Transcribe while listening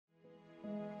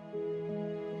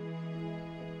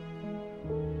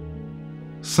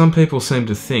Some people seem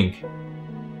to think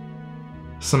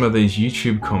some of these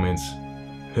YouTube comments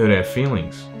hurt our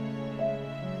feelings.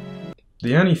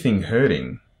 The only thing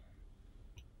hurting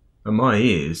are my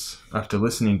ears after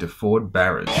listening to Ford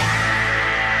Barrage.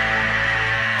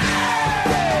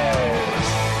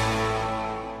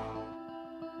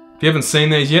 If you haven't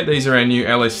seen these yet, these are our new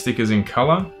LS stickers in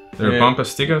colour. They're a bumper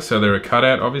sticker, so they're a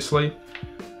cutout, obviously.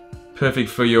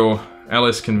 Perfect for your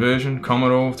LS conversion,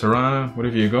 Commodore, Tirana,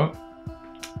 whatever you got.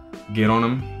 Get on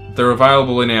them. They're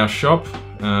available in our shop,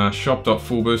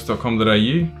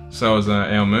 shop.fullboost.com.au. So is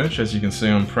our merch, as you can see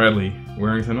I'm proudly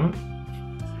wearing tonight.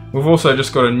 We've also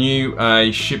just got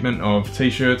a shipment of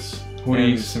t-shirts,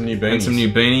 hoodies, and some new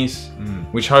beanies,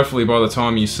 which hopefully by the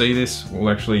time you see this, you'll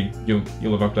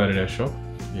have updated our shop.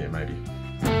 Yeah, maybe.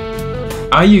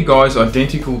 Are you guys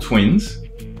identical twins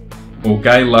or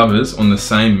gay lovers on the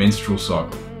same menstrual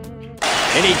cycle?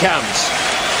 In he comes.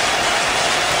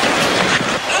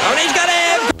 Oh, he's got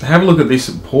him! To have a look at this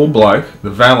poor bloke, the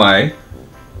valet,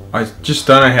 I just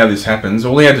don't know how this happens.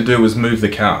 All he had to do was move the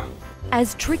car.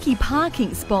 As tricky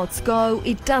parking spots go,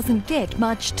 it doesn't get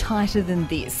much tighter than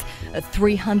this. A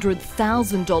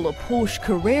 $300,000 Porsche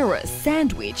Carrera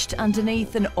sandwiched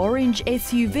underneath an orange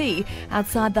SUV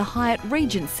outside the Hyatt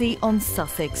Regency on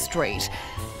Sussex Street.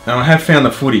 Now I have found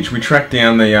the footage. We tracked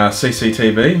down the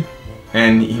CCTV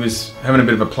and he was having a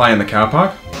bit of a play in the car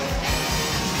park.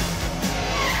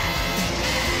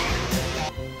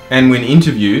 And when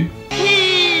interviewed,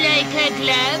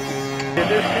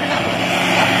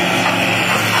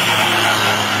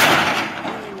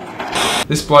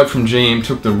 this bloke from GM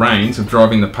took the reins of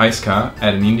driving the pace car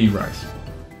at an Indy race.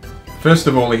 First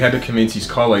of all, he had to convince his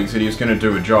colleagues that he was going to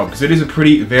do a job, because it is it's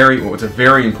a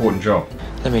very important job.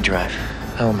 Let me drive.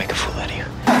 I will make a fool out of you.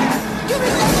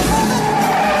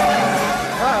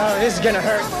 Uh-oh, this is gonna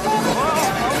hurt.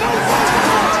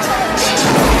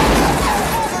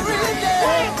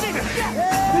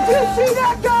 Did you see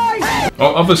that guy?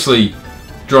 Well, obviously,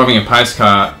 driving a pace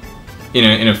car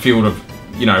in a field of,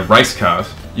 race cars,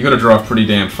 you got to drive pretty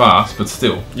damn fast, but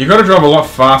still. You got to drive a lot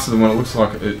faster than what it looks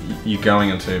like you're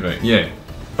going on TV. Yeah.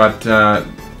 But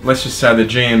let's just say the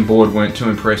GM board weren't too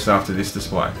impressed after this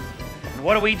display.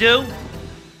 What do?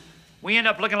 We end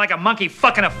up looking like a monkey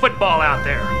fucking a football out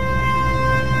there.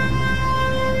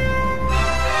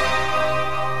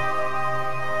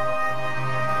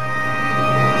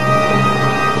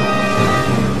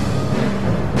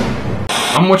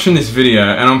 I'm watching this video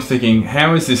and I'm thinking,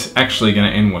 how is this actually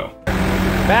going to end well?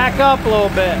 Back up a little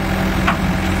bit.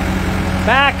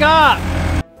 Back up!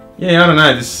 Yeah, I don't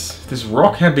know. This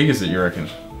rock, how big is it, you reckon?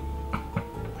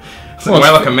 Does it weigh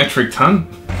like a metric ton?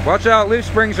 Watch out, leaf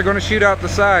springs are going to shoot out the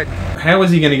side. How is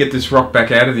he going to get this rock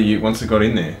back out of the ute once it got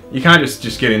in there? You can't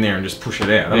just get in there and just push it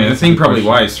out. I mean, the thing probably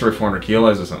weighs 300 or 400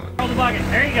 kilos or something. Hold the bucket.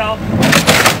 There you go.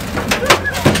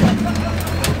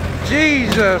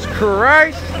 Jesus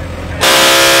Christ!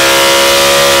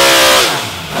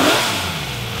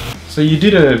 So you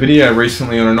did a video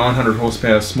recently on a 900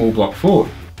 horsepower small block Ford,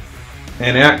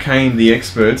 and out came the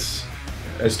experts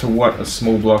as to what a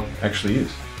small block actually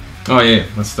is. Oh yeah,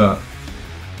 let's start.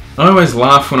 I always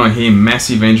laugh when I hear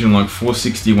massive engine like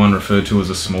 461 referred to as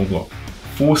a small block.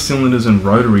 4 cylinders and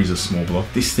rotaries are small block.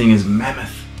 This thing is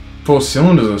mammoth. 4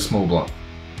 cylinders are a small block.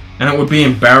 And it would be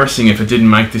embarrassing if it didn't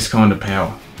make this kind of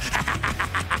power.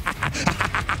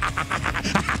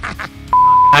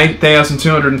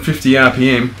 8,250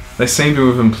 RPM. They seem to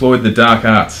have employed the dark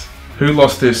arts. Who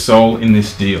lost their soul in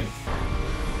this deal?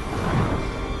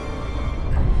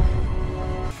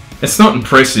 It's not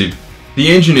impressive.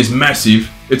 The engine is massive.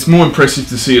 It's more impressive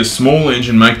to see a small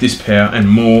engine make this power and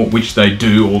more, which they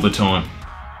do all the time.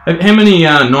 How many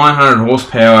 900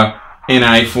 horsepower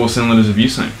NA 4 cylinders have you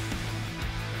seen?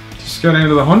 Just go down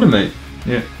to the Honda meet.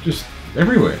 Yeah, just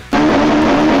everywhere.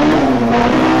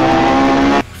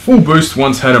 Full Boost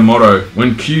once had a motto,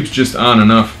 when cubes just aren't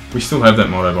enough. We still have that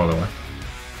motto, by the way.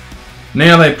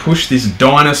 Now they push this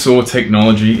dinosaur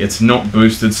technology. It's not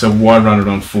boosted, so why run it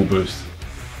on Full Boost?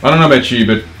 I don't know about you,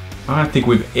 but I don't think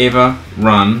we've ever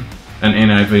run an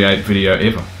NAV8 video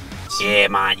ever. Yeah,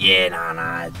 man, yeah,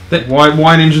 no.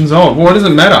 Why an engine's old? Well, it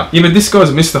doesn't matter. Yeah, but this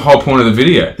guy's missed the whole point of the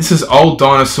video. This is old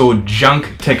dinosaur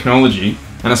junk technology,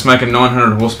 and it's making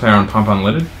 900 horsepower and pump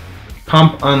unleaded.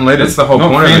 Pump unleaded. That's the whole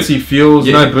point. Not fancy fuels,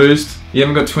 no boost. You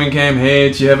haven't got twin cam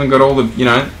heads. You haven't got all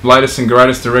the latest and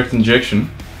greatest direct injection.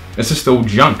 It's just all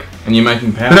junk, and you're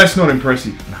making power. But that's not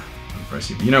impressive. No, not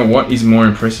impressive. You know what is more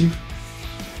impressive?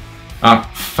 A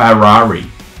Ferrari.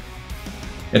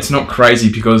 It's not crazy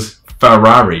because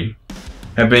Ferrari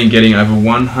have been getting over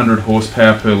 100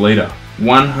 horsepower per litre.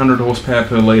 100 horsepower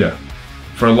per litre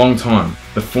for a long time.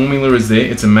 The formula is there,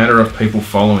 it's a matter of people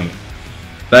following it.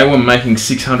 They were making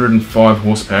 605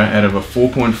 horsepower out of a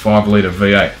 4.5 litre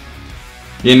V8.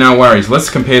 Yeah, no worries,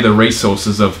 let's compare the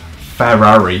resources of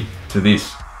Ferrari to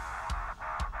this.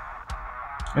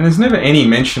 And there's never any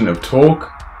mention of torque,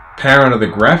 power under the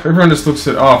graph. Everyone just looks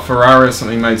at, oh, Ferrari or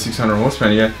something made 600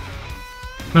 horsepower. Yeah.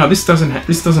 No, this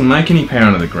doesn't make any power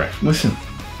under the graph. Listen,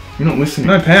 you're not listening.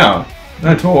 No power,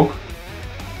 no torque.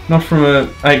 Not from a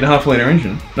 8.5 litre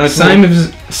engine. No, same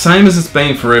as it's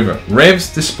been forever.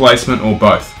 Revs, displacement, or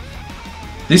both.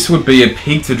 This would be a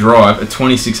pig to drive at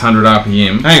 2600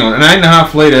 RPM. Hang on, an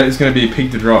 8.5 litre is going to be a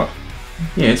pig to drive.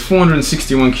 Yeah, it's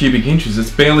 461 cubic inches.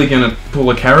 It's barely going to pull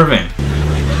a caravan.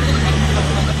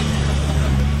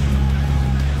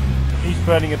 He's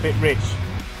burning a bit rich.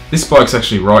 This bloke's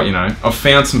actually right, you know. I've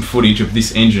found some footage of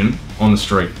this engine on the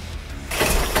street.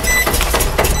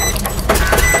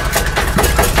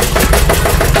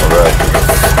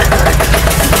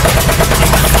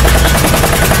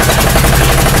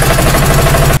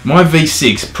 My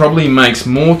V6 probably makes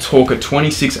more torque at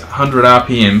 2600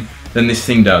 RPM than this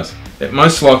thing does. It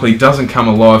most likely doesn't come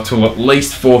alive till at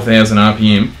least 4000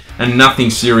 RPM and nothing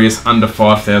serious under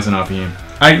 5000 RPM.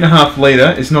 8.5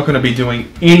 litre is not going to be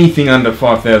doing anything under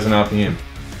 5000 RPM.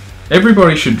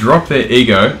 Everybody should drop their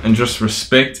ego and just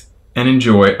respect and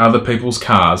enjoy other people's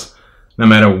cars no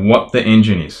matter what the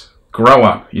engine is. Grow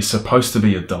up, you're supposed to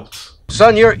be adults.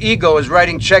 Son, your ego is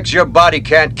writing checks your body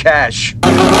can't cash.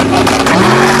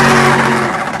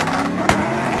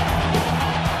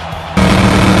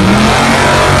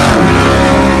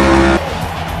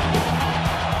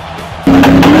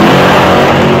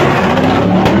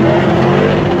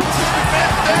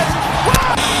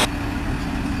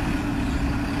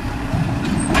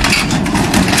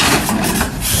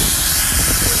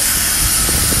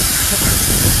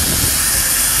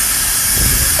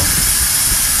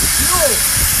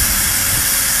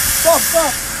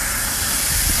 Stop!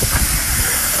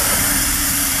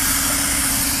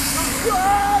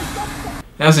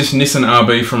 How's this Nissan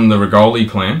RB from the Rigoli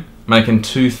plan making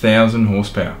 2000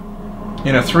 horsepower?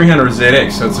 In a 300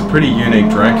 ZX, so it's a pretty unique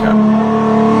drag car.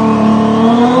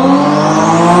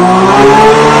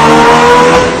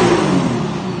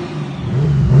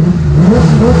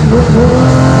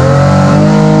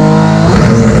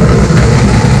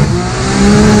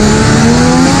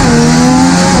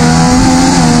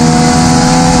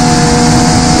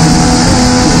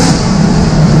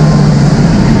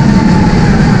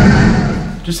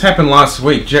 Just happened last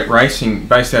week. Jet Racing,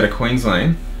 based out of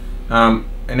Queensland, are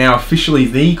now officially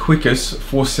the quickest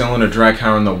 4-cylinder drag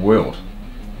car in the world.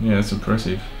 Yeah, that's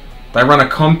impressive. They run a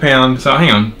compound, so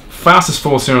hang on, fastest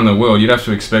 4-cylinder in the world, you'd have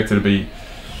to expect it to be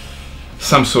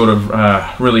some sort of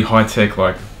really high-tech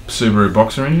like Subaru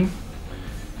Boxer engine.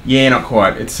 Yeah, not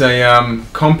quite. It's a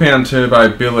compound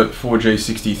turbo billet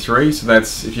 4G63, so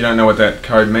that's, if you don't know what that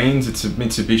code means, it's a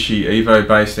Mitsubishi Evo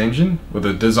based engine, with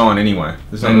a design anyway.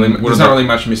 There's not really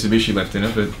much Mitsubishi left in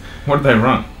it, but what do they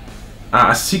run?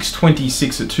 A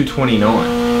 626 at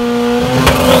 229.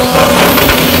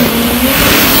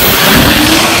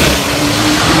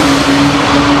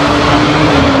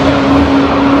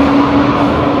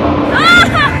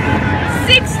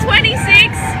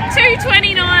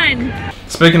 229.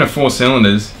 Speaking of 4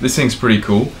 cylinders, this thing's pretty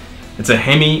cool. It's a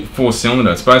Hemi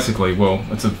 4-cylinder. It's basically, well,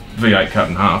 it's a V8 cut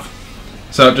in half.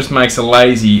 So it just makes a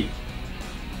lazy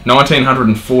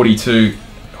 1942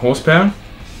 horsepower.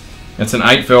 It's an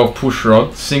 8-valve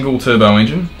pushrod, single turbo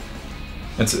engine.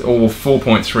 It's all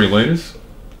 4.3 litres.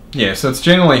 Yeah, so it's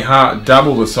generally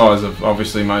double the size of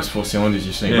obviously most 4 cylinders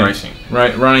you see in racing.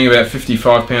 Running about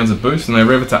 55 pounds of boost, and they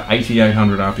rev it to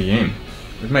 8,800 RPM.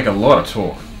 It'd make a lot of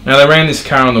torque. Now they ran this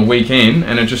car on the weekend,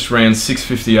 and it just ran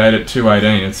 658 at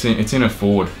 218. It's in a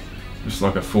Ford, just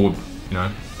like a Ford, you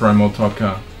know, pro mod type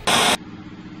car.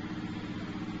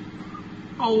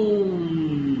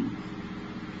 Oh.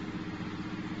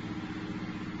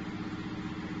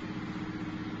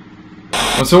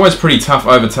 It's always pretty tough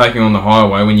overtaking on the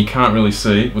highway when you can't really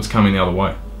see what's coming the other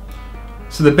way.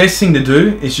 So the best thing to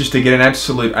do is just to get an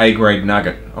absolute A-grade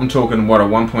nugget. I'm talking, what, a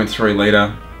 1.3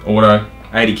 litre auto,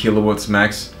 80 kilowatts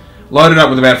max. Load it up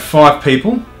with about 5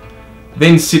 people,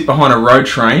 then sit behind a road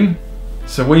train.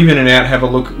 So weave in and out, have a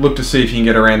look to see if you can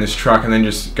get around this truck, and then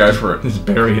just go for it. Just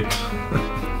bury it.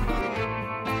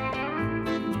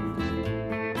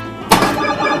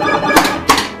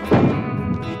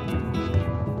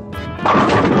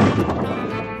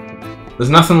 There's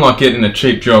nothing like getting a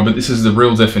cheap job, but this is the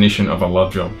real definition of a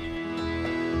love job.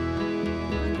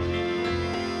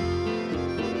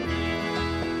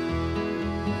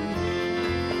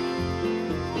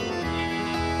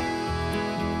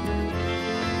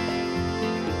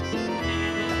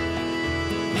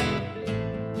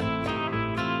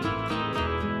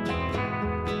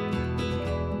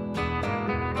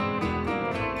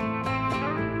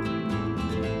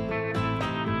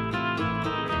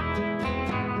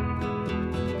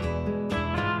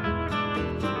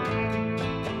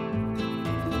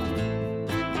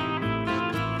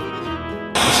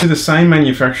 The same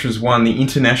manufacturers won the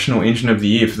International Engine of the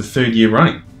Year for the 3rd year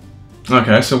running.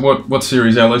 Okay, so what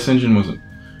series LS engine was it?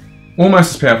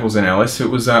 Almost as powerful as an LS. It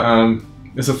was a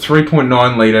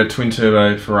 3.9 litre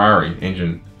twin-turbo Ferrari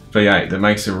engine, V8, that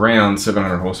makes around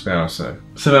 700 horsepower. So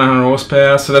 700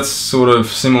 horsepower. So that's sort of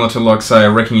similar to, like, say, a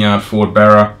Wrecking Yard Ford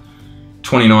Barra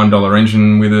 $29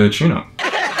 engine with a tune-up.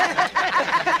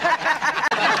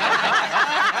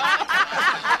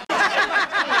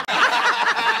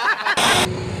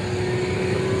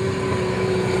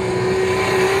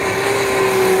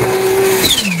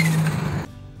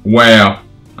 Wow,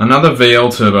 another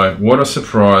VL turbo. What a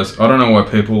surprise. I don't know why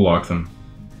people like them.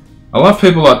 I love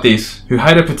people like this who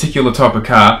hate a particular type of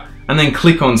car and then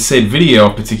click on said video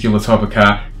of a particular type of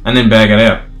car and then bag it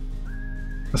out.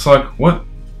 It's like, what?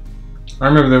 I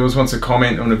remember there was once a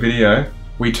comment on a video.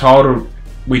 We titled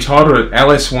it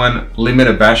LS1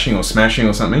 Limiter Bashing or Smashing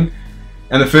or something.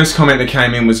 And the first comment that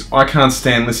came in was, I can't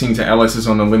stand listening to LS's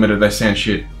on the limiter, they sound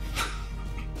shit.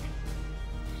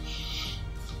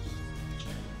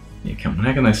 Yeah, come on,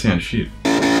 how can they sound shit?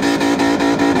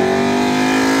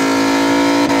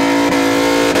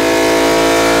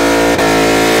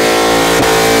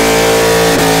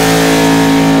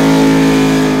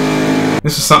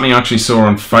 This is something I actually saw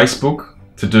on Facebook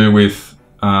to do with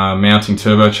mounting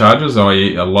turbochargers,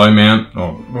 i.e. a low mount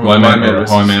or low mount or a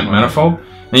high mount manifold.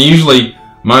 Now usually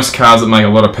most cars that make a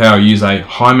lot of power use a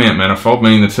high mount manifold,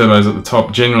 meaning the turbo's at the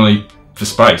top, generally for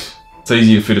space. It's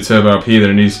easier to fit a turbo up here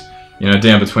than it is, you know,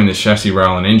 down between the chassis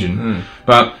rail and engine.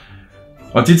 But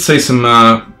I did see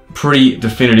some pretty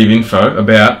definitive info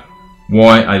about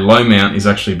why a low mount is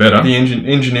actually better. The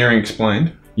engineering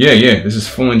explained. Yeah, this is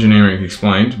full engineering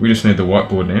explained. We just need the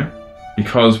whiteboard now.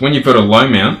 Because when you've got a low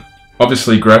mount,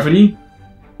 obviously gravity,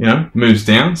 you know, moves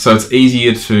down, so it's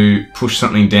easier to push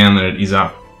something down than it is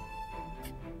up.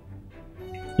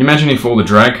 Imagine if all the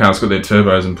drag cars got their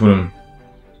turbos and put them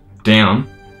down.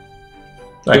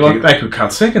 They could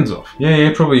cut seconds off.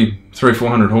 Yeah, probably 300 or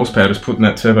 400 horsepower just putting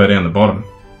that turbo down the bottom.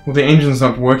 Well, the engine's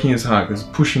not working as hard because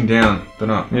it's pushing down but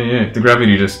up. Yeah, the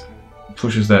gravity just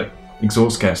pushes that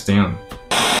exhaust gas down.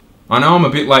 I know I'm a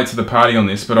bit late to the party on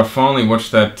this, but I finally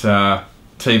watched that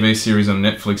TV series on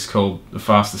Netflix called The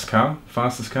Fastest Car?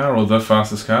 Or The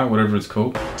Fastest Car, whatever it's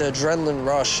called. The adrenaline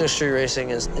rush history racing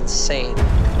is insane.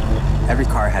 Every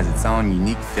car has its own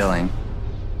unique feeling.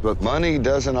 But money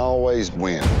doesn't always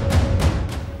win.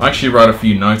 I actually wrote a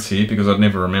few notes here because I'd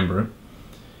never remember it.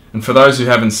 And for those who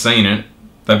haven't seen it,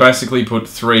 they basically put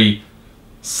 3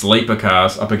 sleeper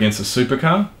cars up against a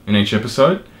supercar in each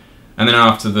episode. And then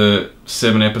after the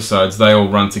 7 episodes, they all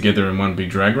run together in one big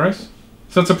drag race.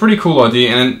 So it's a pretty cool idea,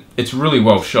 and it's really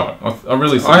well shot.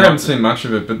 I haven't seen much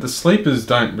of it, but the sleepers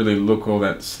don't really look all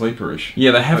that sleeperish.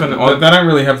 Yeah, they haven't. They don't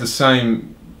really have the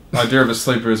same idea of a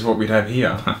sleeper as what we'd have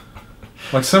here.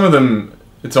 Like some of them,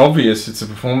 it's obvious it's a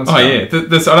performance car. Yeah, I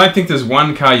don't think there's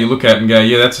one car you look at and go,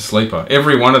 yeah, that's a sleeper.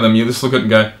 Every one of them, you just look at it and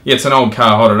go, yeah, it's an old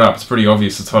car hotted up. It's pretty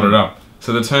obvious it's hotted up.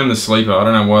 So the term the sleeper, I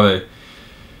don't know why they...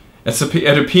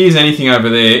 It appears anything over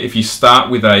there, if you start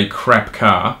with a crap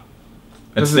car,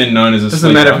 it's then known as a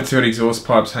sleeper. Doesn't matter if it's got exhaust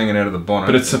pipes hanging out of the bonnet.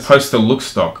 But it's supposed to look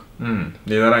stock. Yeah,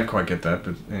 they don't quite get that,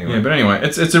 but anyway. Yeah, but anyway,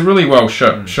 it's a really well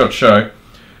shot show.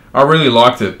 I really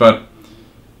liked it, but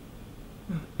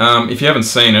if you haven't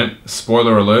seen it,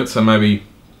 spoiler alert, so maybe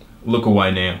look away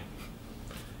now.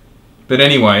 But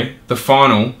anyway, the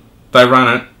final, they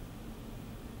run it.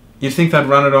 You'd think they'd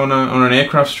run it on an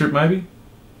aircraft strip, maybe?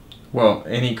 Well,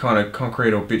 any kind of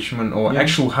concrete or bitumen or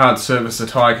actual hard surface the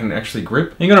tyre can actually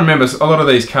grip. You got to remember, a lot of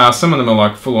these cars, some of them are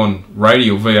like full-on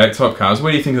radial V8 type cars.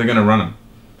 Where do you think they're going to run them?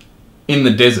 In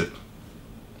the desert.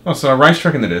 Oh, so a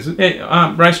racetrack in the desert?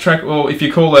 Yeah, racetrack, well, if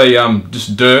you call a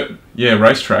just dirt, yeah,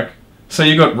 racetrack. So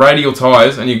you got radial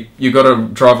tyres and you got to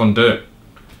drive on dirt.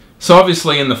 So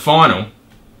obviously in the final,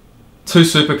 2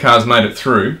 supercars made it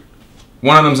through.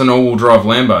 One of them's an all-wheel drive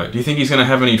Lambo. Do you think he's going to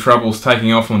have any troubles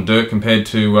taking off on dirt compared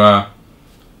to,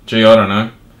 gee, I don't know,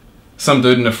 some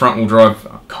dude in a front-wheel drive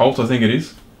Colt, I think it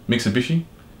is, Mitsubishi?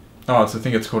 Oh, I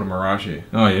think it's called a Mirage here.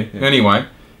 Oh, yeah. Anyway,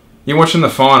 you're watching the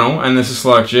final, and it's just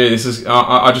like, gee, this is,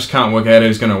 I just can't work out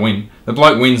who's going to win. The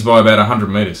bloke wins by about 100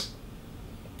 metres.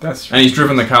 That's and he's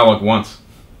driven the car like once.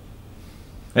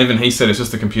 Even he said it's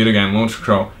just a computer game, launch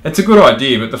control. It's a good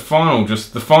idea, but the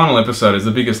final episode is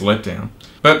the biggest letdown.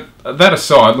 But that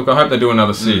aside, look, I hope they do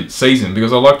another season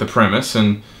because I like the premise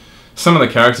and some of the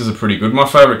characters are pretty good. My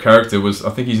favourite character was, I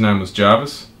think his name was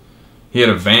Jarvis. He had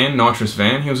a van, nitrous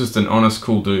van. He was just an honest,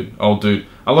 cool dude, old dude.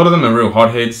 A lot of them are real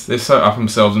hotheads. They're so up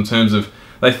themselves in terms of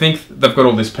they think they've got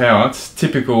all this power. It's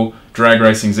typical drag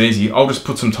racing's easy. I'll just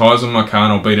put some tyres on my car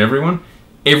and I'll beat everyone.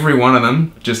 Every one of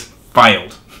them just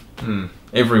failed.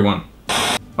 Everyone.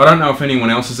 I don't know if anyone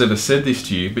else has ever said this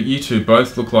to you, but you two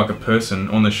both look like a person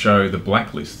on the show The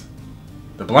Blacklist.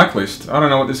 The Blacklist? I don't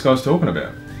know what this guy's talking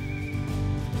about.